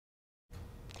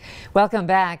Welcome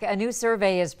back. A new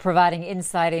survey is providing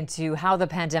insight into how the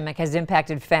pandemic has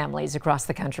impacted families across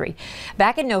the country.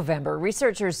 Back in November,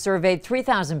 researchers surveyed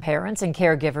 3,000 parents and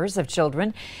caregivers of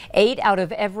children. 8 out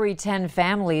of every 10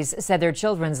 families said their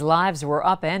children's lives were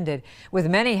upended, with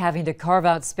many having to carve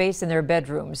out space in their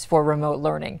bedrooms for remote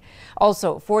learning.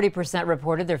 Also, 40%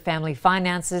 reported their family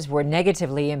finances were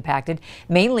negatively impacted,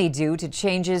 mainly due to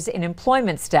changes in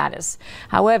employment status.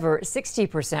 However,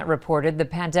 60% reported the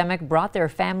pandemic brought their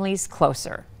families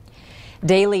closer.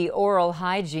 Daily oral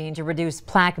hygiene to reduce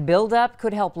plaque buildup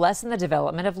could help lessen the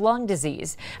development of lung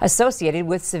disease associated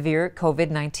with severe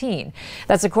COVID-19.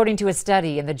 That's according to a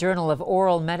study in the Journal of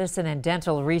Oral Medicine and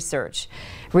Dental Research.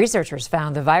 Researchers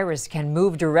found the virus can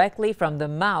move directly from the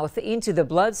mouth into the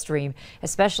bloodstream,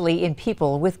 especially in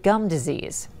people with gum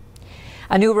disease.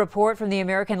 A new report from the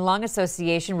American Lung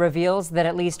Association reveals that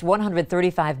at least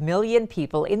 135 million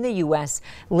people in the U.S.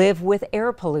 live with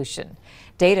air pollution.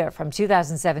 Data from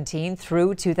 2017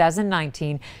 through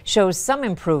 2019 shows some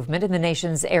improvement in the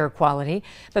nation's air quality,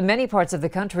 but many parts of the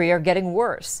country are getting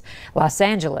worse. Los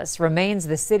Angeles remains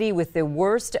the city with the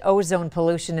worst ozone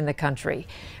pollution in the country.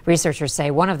 Researchers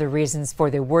say one of the reasons for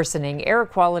the worsening air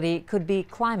quality could be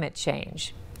climate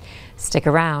change. Stick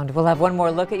around. We'll have one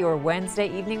more look at your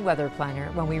Wednesday evening weather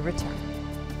planner when we return.